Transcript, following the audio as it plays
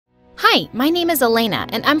Hi, my name is Elena,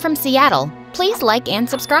 and I'm from Seattle. Please like and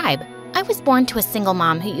subscribe. I was born to a single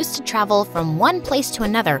mom who used to travel from one place to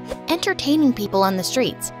another, entertaining people on the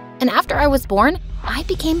streets. And after I was born, I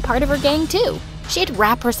became part of her gang too. She'd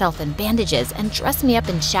wrap herself in bandages and dress me up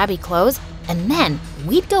in shabby clothes, and then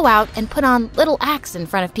we'd go out and put on little acts in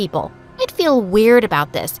front of people. I'd feel weird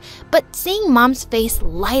about this, but seeing Mom's face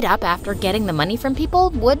light up after getting the money from people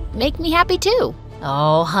would make me happy too.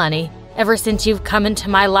 Oh, honey, ever since you've come into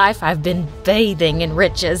my life, I've been bathing in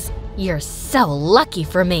riches. You're so lucky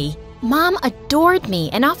for me. Mom adored me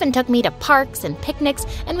and often took me to parks and picnics,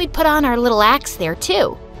 and we'd put on our little acts there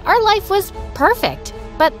too. Our life was perfect,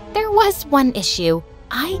 but there was one issue.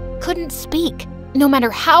 I couldn't speak. No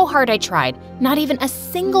matter how hard I tried, not even a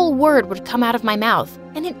single word would come out of my mouth,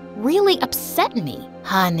 and it really upset me.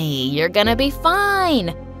 Honey, you're gonna be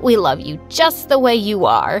fine. We love you just the way you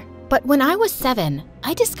are. But when I was 7,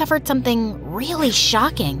 I discovered something really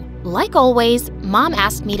shocking. Like always, Mom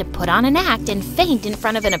asked me to put on an act and faint in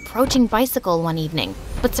front of an approaching bicycle one evening.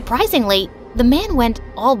 But surprisingly, the man went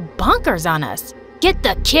all bonkers on us. Get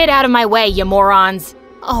the kid out of my way, you morons!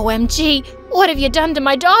 OMG, what have you done to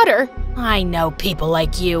my daughter? I know people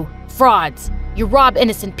like you. Frauds. You rob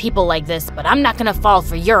innocent people like this, but I'm not gonna fall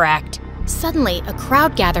for your act. Suddenly, a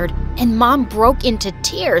crowd gathered, and Mom broke into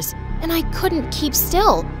tears, and I couldn't keep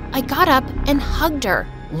still. I got up and hugged her.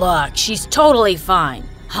 Look, she's totally fine.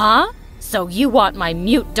 Huh? So you want my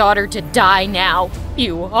mute daughter to die now?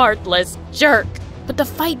 You heartless jerk. But the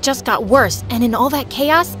fight just got worse, and in all that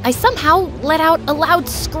chaos, I somehow let out a loud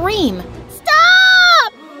scream.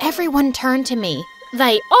 Stop! Everyone turned to me.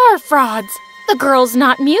 They are frauds. The girl's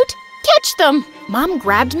not mute. Catch them! Mom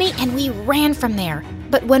grabbed me and we ran from there.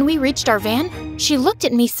 But when we reached our van, she looked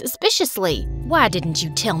at me suspiciously. Why didn't you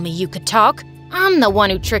tell me you could talk? I'm the one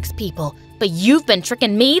who tricks people, but you've been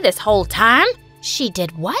tricking me this whole time? She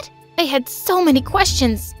did what? I had so many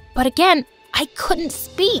questions, but again, I couldn't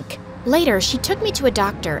speak. Later, she took me to a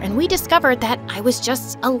doctor and we discovered that I was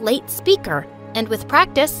just a late speaker. And with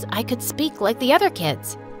practice, I could speak like the other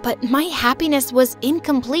kids. But my happiness was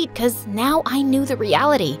incomplete because now I knew the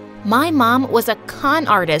reality. My mom was a con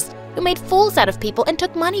artist who made fools out of people and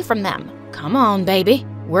took money from them. Come on, baby.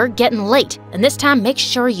 We're getting late, and this time make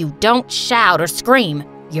sure you don't shout or scream.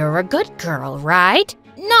 You're a good girl, right?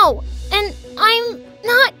 No, and I'm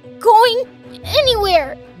not going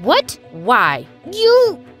anywhere. What? Why?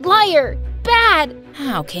 You liar. Bad.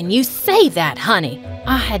 How can you say that, honey?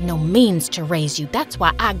 I had no means to raise you. That's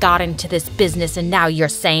why I got into this business, and now you're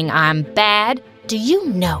saying I'm bad? Do you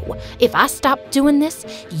know, if I stop doing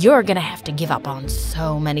this, you're gonna have to give up on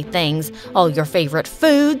so many things. All your favorite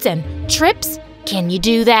foods and trips. Can you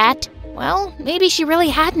do that? Well, maybe she really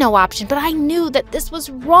had no option, but I knew that this was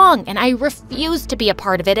wrong, and I refused to be a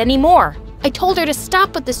part of it anymore. I told her to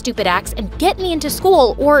stop with the stupid acts and get me into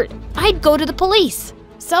school, or I'd go to the police.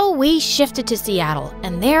 So we shifted to Seattle,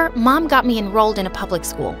 and there, Mom got me enrolled in a public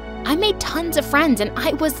school. I made tons of friends, and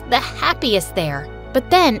I was the happiest there. But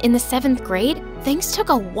then, in the 7th grade, things took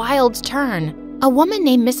a wild turn. A woman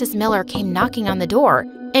named Mrs. Miller came knocking on the door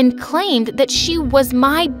and claimed that she was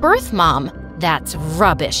my birth mom. That's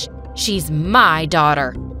rubbish. She's my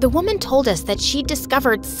daughter. The woman told us that she'd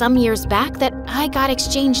discovered some years back that I got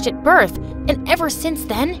exchanged at birth, and ever since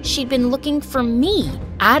then, she'd been looking for me.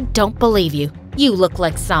 I don't believe you. You look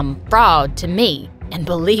like some fraud to me. And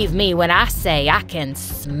believe me when I say I can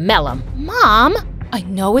smell 'em. Mom! I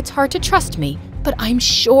know it's hard to trust me, but I'm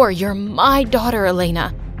sure you're my daughter,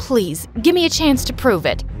 Elena. Please, give me a chance to prove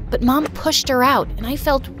it. But Mom pushed her out, and I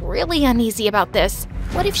felt really uneasy about this.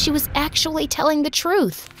 What if she was actually telling the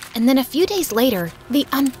truth? And then a few days later, the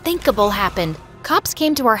unthinkable happened. Cops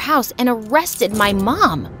came to our house and arrested my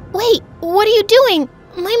mom. Wait, what are you doing?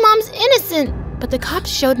 My mom's innocent. But the cops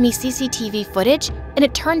showed me CCTV footage, and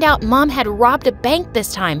it turned out Mom had robbed a bank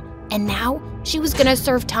this time, and now she was gonna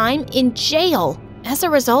serve time in jail. As a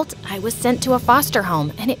result, I was sent to a foster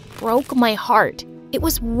home, and it broke my heart. It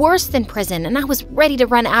was worse than prison, and I was ready to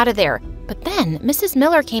run out of there. But then, Mrs.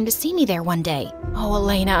 Miller came to see me there one day. Oh,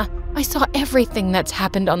 Elena, I saw everything that's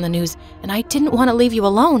happened on the news, and I didn't want to leave you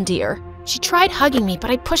alone, dear. She tried hugging me, but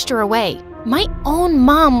I pushed her away. My own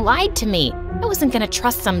mom lied to me. I wasn't gonna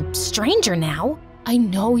trust some stranger now. I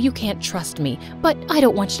know you can't trust me, but I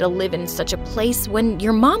don't want you to live in such a place when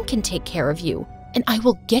your mom can take care of you. And I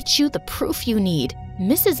will get you the proof you need.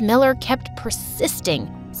 Mrs. Miller kept persisting,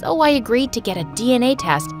 so I agreed to get a DNA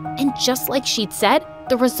test, and just like she'd said,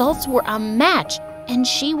 the results were a match, and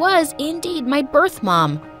she was indeed my birth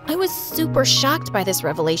mom. I was super shocked by this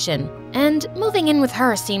revelation, and moving in with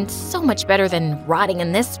her seemed so much better than rotting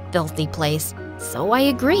in this filthy place. So I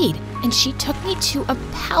agreed, and she took me to a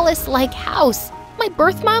palace-like house. My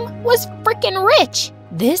birth mom was freaking rich.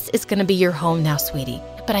 This is gonna be your home now, sweetie,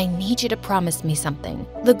 but I need you to promise me something.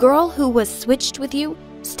 The girl who was switched with you,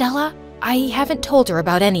 Stella, I haven't told her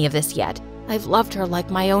about any of this yet. I've loved her like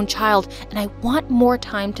my own child, and I want more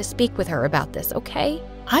time to speak with her about this, okay?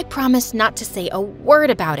 I promised not to say a word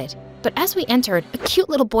about it, but as we entered, a cute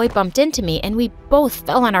little boy bumped into me and we both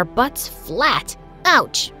fell on our butts flat.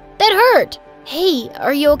 Ouch, that hurt. Hey,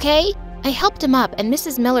 are you okay? I helped him up, and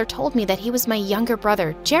Mrs. Miller told me that he was my younger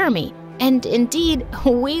brother, Jeremy. And indeed,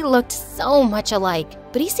 we looked so much alike,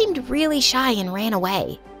 but he seemed really shy and ran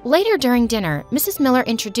away. Later during dinner, Mrs. Miller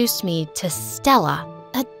introduced me to Stella.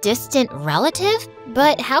 A distant relative?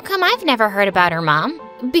 But how come I've never heard about her, Mom?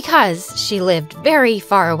 Because she lived very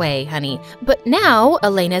far away, honey. But now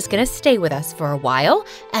Elena's gonna stay with us for a while,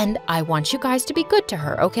 and I want you guys to be good to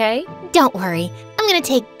her, okay? Don't worry, I'm gonna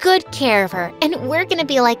take good care of her, and we're gonna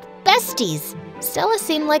be like besties. Stella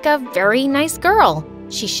seemed like a very nice girl.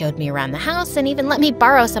 She showed me around the house and even let me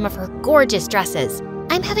borrow some of her gorgeous dresses.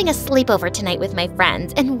 I'm having a sleepover tonight with my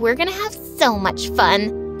friends, and we're gonna have so much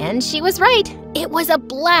fun. And she was right. It was a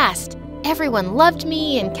blast. Everyone loved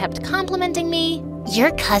me and kept complimenting me.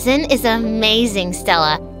 Your cousin is amazing,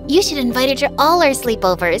 Stella. You should invite her to all our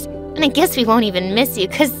sleepovers. And I guess we won't even miss you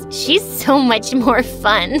because she's so much more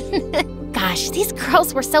fun. Gosh, these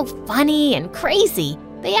girls were so funny and crazy.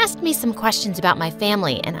 They asked me some questions about my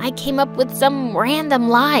family, and I came up with some random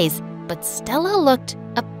lies. But Stella looked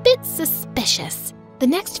a bit suspicious. The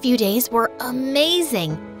next few days were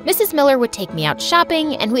amazing. Mrs. Miller would take me out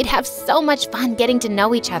shopping, and we'd have so much fun getting to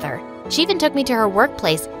know each other. She even took me to her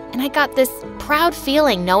workplace, and I got this proud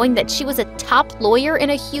feeling knowing that she was a top lawyer in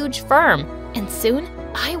a huge firm. And soon,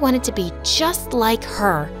 I wanted to be just like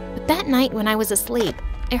her. But that night when I was asleep,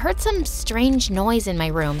 I heard some strange noise in my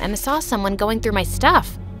room and I saw someone going through my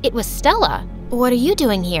stuff. It was Stella. What are you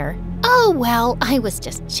doing here? Oh, well, I was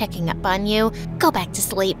just checking up on you. Go back to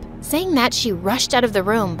sleep. Saying that, she rushed out of the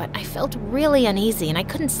room, but I felt really uneasy and I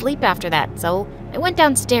couldn't sleep after that, so I went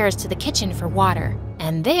downstairs to the kitchen for water.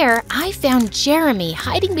 And there, I found Jeremy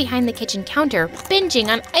hiding behind the kitchen counter, binging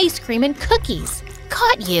on ice cream and cookies.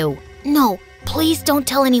 Caught you. No, please don't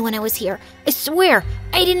tell anyone I was here. I swear,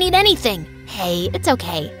 I didn't eat anything. Hey, it's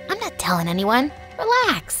okay. I'm not telling anyone.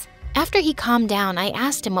 Relax. After he calmed down, I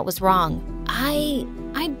asked him what was wrong. I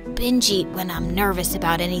binge eat when I'm nervous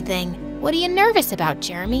about anything. What are you nervous about,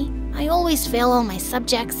 Jeremy? I always fail all my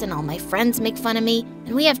subjects and all my friends make fun of me,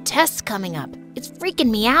 and we have tests coming up. It's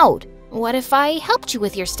freaking me out. What if I helped you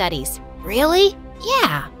with your studies? Really?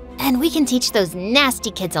 Yeah. And we can teach those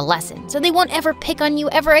nasty kids a lesson so they won't ever pick on you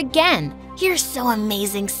ever again. You're so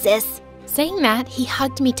amazing, sis. Saying that, he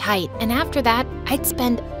hugged me tight, and after that, I'd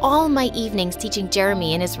spend all my evenings teaching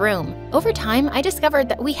Jeremy in his room. Over time, I discovered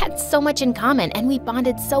that we had so much in common and we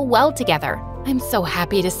bonded so well together. I'm so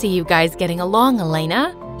happy to see you guys getting along,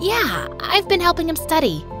 Elena. Yeah, I've been helping him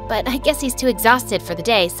study, but I guess he's too exhausted for the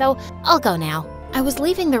day, so I'll go now. I was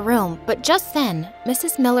leaving the room, but just then,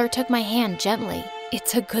 Mrs. Miller took my hand gently.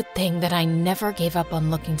 It's a good thing that I never gave up on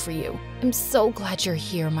looking for you. I'm so glad you're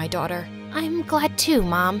here, my daughter. I'm glad too,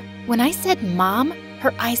 Mom. When I said Mom,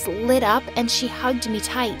 her eyes lit up and she hugged me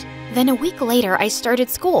tight. Then a week later, I started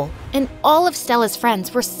school, and all of Stella's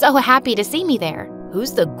friends were so happy to see me there.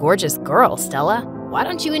 Who's the gorgeous girl, Stella? Why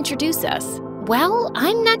don't you introduce us? Well,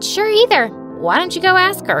 I'm not sure either. Why don't you go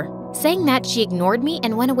ask her? Saying that, she ignored me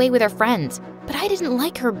and went away with her friends. But I didn't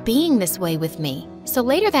like her being this way with me. So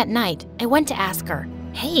later that night, I went to ask her,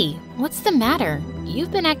 "Hey, what's the matter?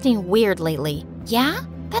 You've been acting weird lately." "Yeah?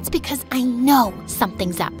 That's because I know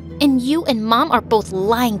something's up. And you and Mom are both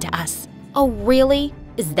lying to us." "Oh, really?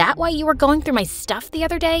 Is that why you were going through my stuff the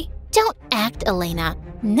other day?" "Don't act, Elena.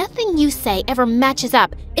 Nothing you say ever matches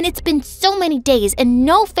up, and it's been so many days and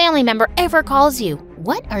no family member ever calls you.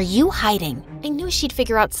 What are you hiding?" I knew she'd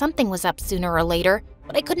figure out something was up sooner or later,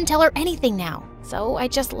 but I couldn't tell her anything now, so I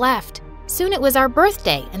just left. Soon it was our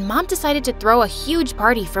birthday, and Mom decided to throw a huge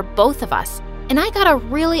party for both of us. And I got a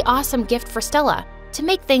really awesome gift for Stella, to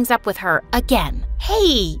make things up with her again.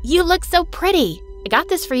 "Hey, you look so pretty. I got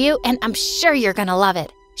this for you, and I'm sure you're gonna love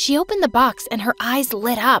it." She opened the box and her eyes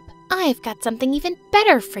lit up. "I've got something even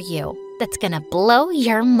better for you that's gonna blow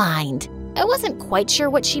your mind." I wasn't quite sure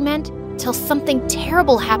what she meant till something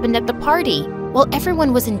terrible happened at the party. While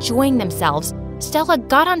everyone was enjoying themselves, Stella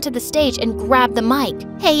got onto the stage and grabbed the mic.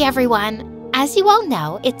 "Hey everyone, as you all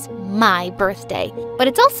know, it's my birthday, but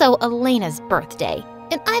it's also Elena's birthday.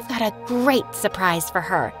 And I've got a great surprise for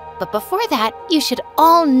her. But before that, you should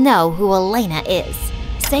all know who Elena is."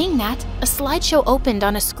 Saying that, a slideshow opened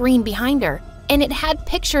on a screen behind her, and it had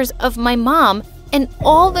pictures of my mom and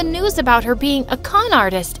all the news about her being a con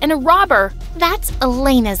artist and a robber. That's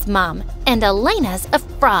Elena's mom, and Elena's a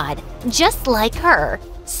fraud, just like her.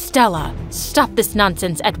 Stella, stop this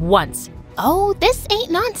nonsense at once. Oh, this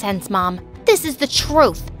ain't nonsense, Mom. This is the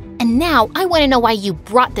truth. And now I want to know why you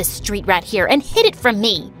brought this street rat here and hid it from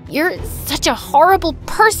me. You're such a horrible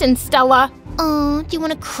person, Stella. Oh, do you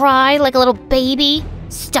want to cry like a little baby?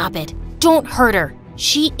 Stop it. Don't hurt her.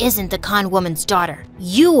 She isn't the con woman's daughter.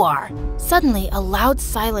 You are. Suddenly, a loud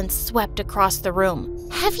silence swept across the room.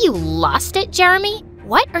 Have you lost it, Jeremy?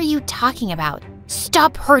 What are you talking about?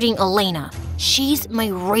 Stop hurting Elena. She's my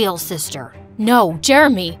real sister. No,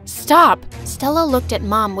 Jeremy, stop. Stella looked at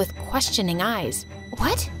Mom with questioning eyes.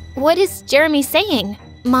 What? What is Jeremy saying?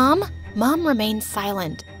 Mom? Mom remained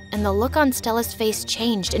silent, and the look on Stella's face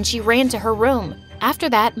changed and she ran to her room. After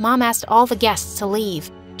that, Mom asked all the guests to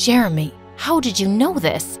leave. Jeremy, how did you know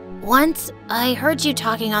this? Once, I heard you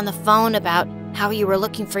talking on the phone about how you were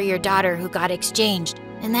looking for your daughter who got exchanged.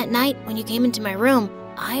 And that night, when you came into my room,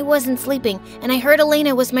 I wasn't sleeping, and I heard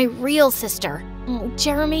Elena was my real sister.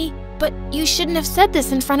 Jeremy, but you shouldn't have said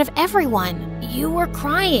this in front of everyone. You were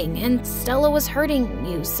crying, and Stella was hurting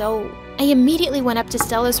you, so I immediately went up to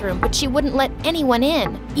Stella's room, but she wouldn't let anyone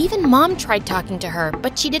in. Even Mom tried talking to her,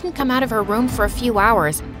 but she didn't come out of her room for a few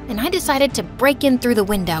hours, and I decided to break in through the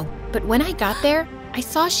window. But when I got there, I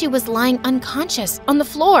saw she was lying unconscious on the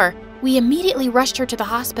floor. We immediately rushed her to the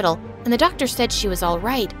hospital, and the doctor said she was all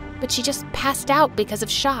right, but she just passed out because of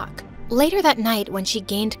shock. Later that night, when she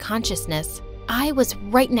gained consciousness, I was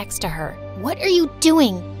right next to her. What are you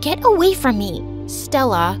doing? Get away from me.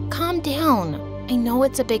 Stella, calm down. I know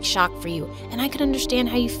it's a big shock for you, and I can understand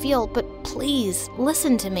how you feel, but please,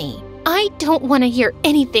 listen to me. I don't want to hear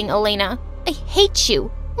anything, Elena. I hate you.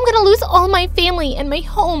 I'm gonna lose all my family and my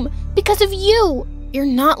home because of you. You're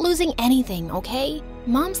not losing anything, okay?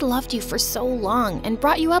 Mom's loved you for so long and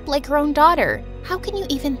brought you up like her own daughter. How can you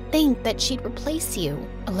even think that she'd replace you?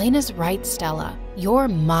 Elena's right, Stella. You're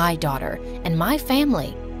my daughter and my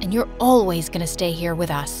family, and you're always gonna stay here with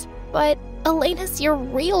us. But Elena's your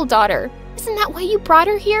real daughter. Isn't that why you brought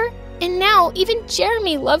her here? And now even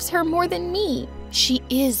Jeremy loves her more than me. She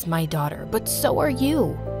is my daughter, but so are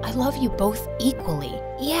you. I love you both equally.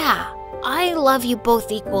 Yeah, I love you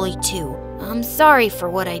both equally too. I'm sorry for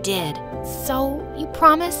what I did. So, you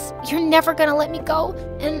promise you're never gonna let me go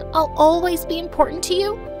and I'll always be important to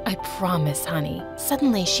you? I promise, honey.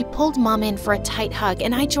 Suddenly, she pulled Mom in for a tight hug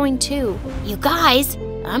and I joined too. You guys,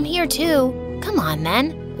 I'm here too. Come on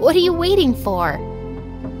then, what are you waiting for?